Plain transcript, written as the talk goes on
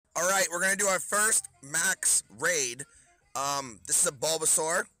Alright, we're going to do our first max raid. This is a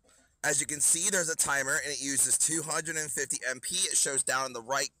Bulbasaur. As you can see, there's a timer, and it uses 250 MP. It shows down in the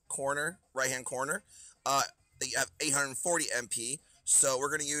right-hand corner, that you have 840 MP. So we're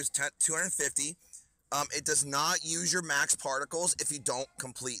going to use 250. It does not use your max particles if you don't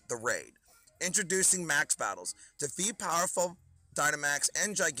complete the raid. Introducing max battles. Defeat powerful Dynamax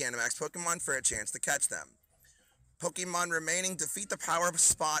and Gigantamax Pokemon for a chance to catch them. Pokemon remaining, defeat the power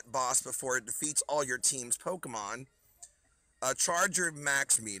spot boss before it defeats all your team's Pokemon. Charge your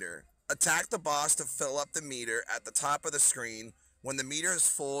max meter. Attack the boss to fill up the meter at the top of the screen. When the meter is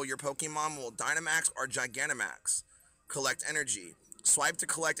full, your Pokemon will Dynamax or Gigantamax. Collect energy. Swipe to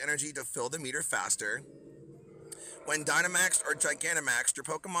collect energy to fill the meter faster. When Dynamax or Gigantamax, your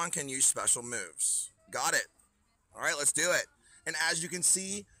Pokemon can use special moves. Got it. Alright, let's do it. And as you can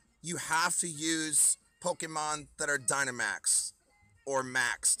see, you have to use Pokemon that are Dynamax or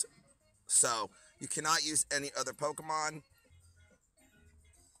maxed. So, you cannot use any other Pokemon.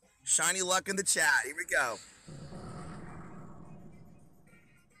 Shiny luck in the chat. Here we go.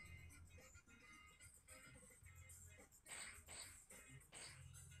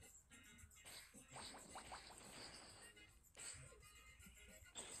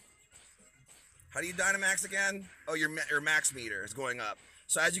 How do you Dynamax again? Oh, your max meter is going up.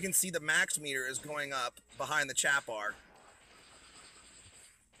 So as you can see, the max meter is going up behind the chat bar.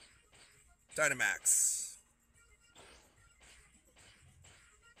 Dynamax.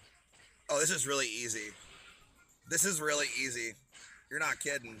 Oh, this is really easy. This is really easy. You're not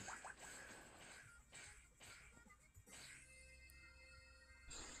kidding.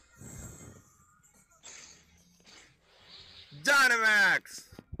 Dynamax!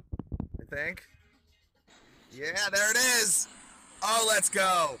 I think. Yeah, there it is! Oh, let's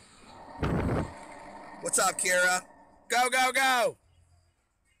go! What's up, Kira? Go, go, go!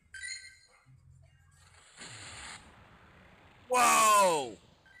 Whoa!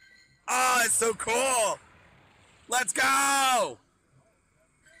 Oh, it's so cool! Let's go!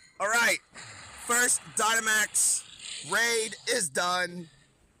 Alright, first Dynamax raid is done.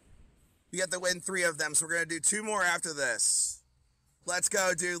 We have to win 3 of them, so we're going to do 2 more after this. Let's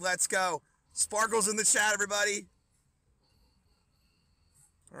go, dude, let's go. Sparkles in the chat, everybody.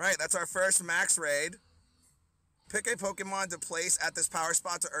 Alright, that's our first max raid. Pick a Pokemon to place at this power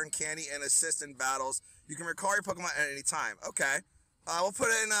spot to earn candy and assist in battles. You can recall your Pokemon at any time. Okay. We'll put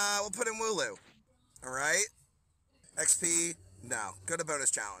in Wooloo. Alright. XP, no. Go to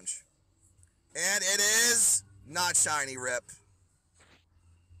bonus challenge. And it is not shiny, rip.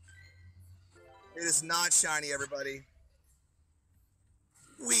 It is not shiny, everybody.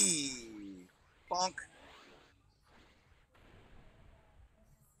 Whee! Bonk.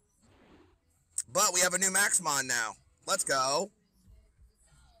 But we have a new Maxmon now. Let's go.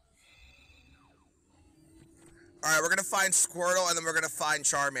 Alright, we're going to find Squirtle, and then we're going to find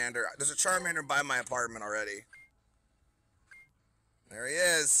Charmander. There's a Charmander by my apartment already. There he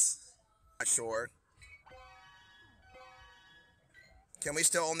is. Not sure. Can we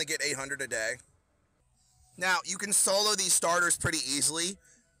still only get 800 a day? Now, you can solo these starters pretty easily,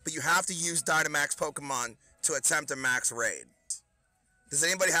 but you have to use Dynamax Pokemon to attempt a max raid. Does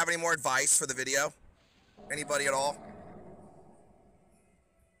anybody have any more advice for the video? Anybody at all?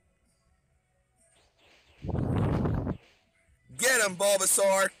 Get him,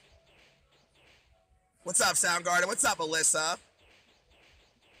 Bulbasaur! What's up, Soundgarden? What's up, Alyssa?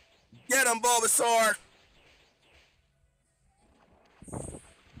 Get him, Bulbasaur!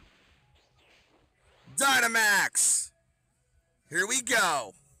 Dynamax! Here we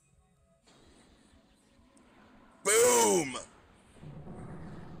go! Boom!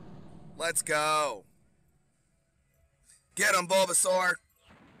 Let's go! Get him, Bulbasaur!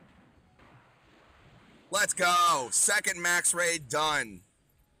 Let's go! Second max raid done.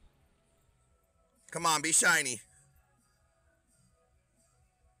 Come on, be shiny.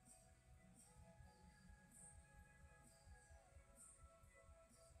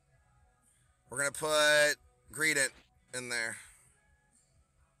 We're gonna put Greedent in there.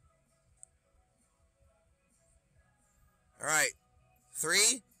 Alright.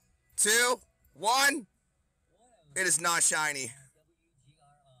 3, 2, 1. It is not shiny.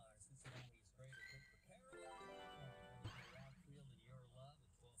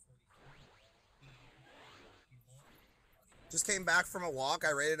 Just came back from a walk.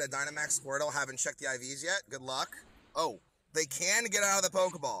 I rated a Dynamax Squirtle. Haven't checked the IVs yet. Good luck. Oh, they can get out of the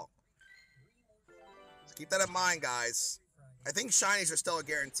Pokeball. So keep that in mind, guys. I think shinies are still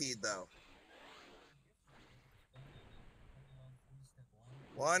guaranteed, though.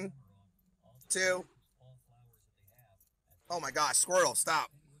 1, 2. Oh my gosh, Squirtle, stop.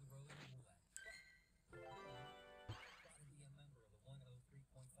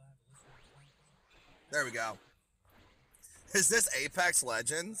 There we go. Is this Apex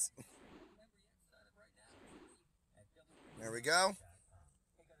Legends? There we go.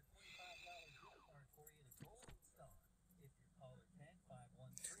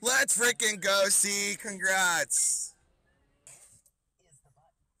 Let's freaking go, see. Congrats.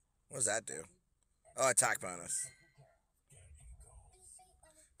 What does that do? Oh, attack bonus.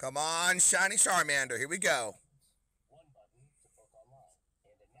 Come on, Shiny Charmander. Here we go.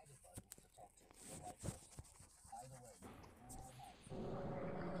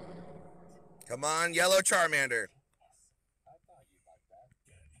 Come on, Yellow Charmander.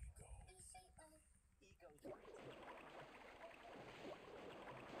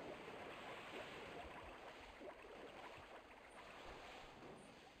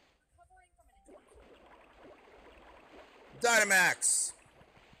 Dynamax.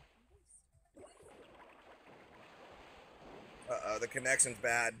 Uh-oh, the connection's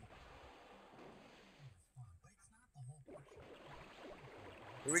bad.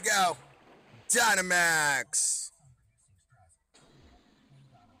 Here we go. Dynamax.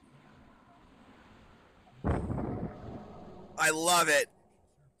 I love it.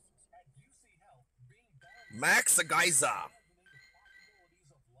 Max Geyser.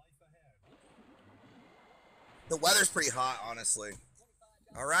 The weather's pretty hot, honestly.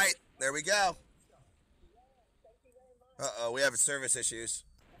 All right, there we go. Uh-oh, we have service issues.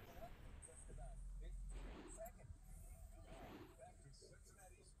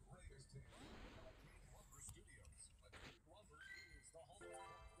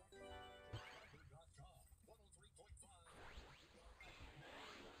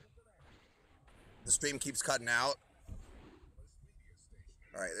 The stream keeps cutting out.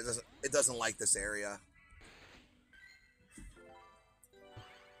 All right, it doesn't like this area.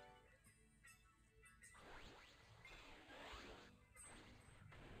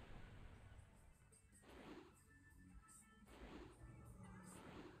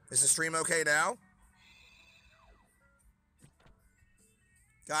 Is the stream okay now?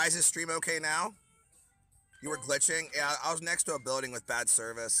 Guys, is the stream okay now? You were glitching? Yeah, I was next to a building with bad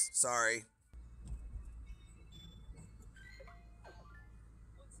service. Sorry.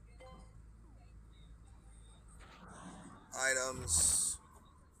 Items.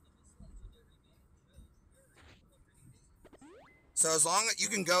 So as long as you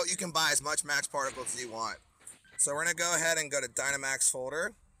can buy as much max particles as you want. So we're gonna go ahead and go to Dynamax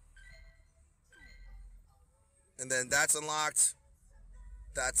folder. And then that's unlocked.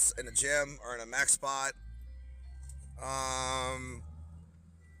 That's in a gym or in a max spot.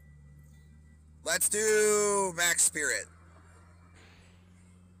 Let's do Max Spirit.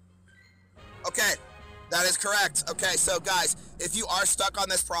 Okay, that is correct. Okay, so guys, if you are stuck on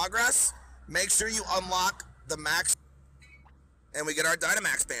this progress, make sure you unlock the max, and we get our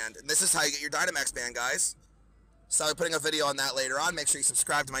Dynamax Band. And this is how you get your Dynamax Band, guys. So I'll be putting a video on that later on. Make sure you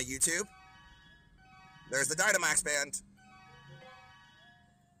subscribe to my YouTube. There's the Dynamax Band.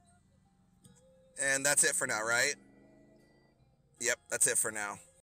 And that's it for now, right? Yep, that's it for now.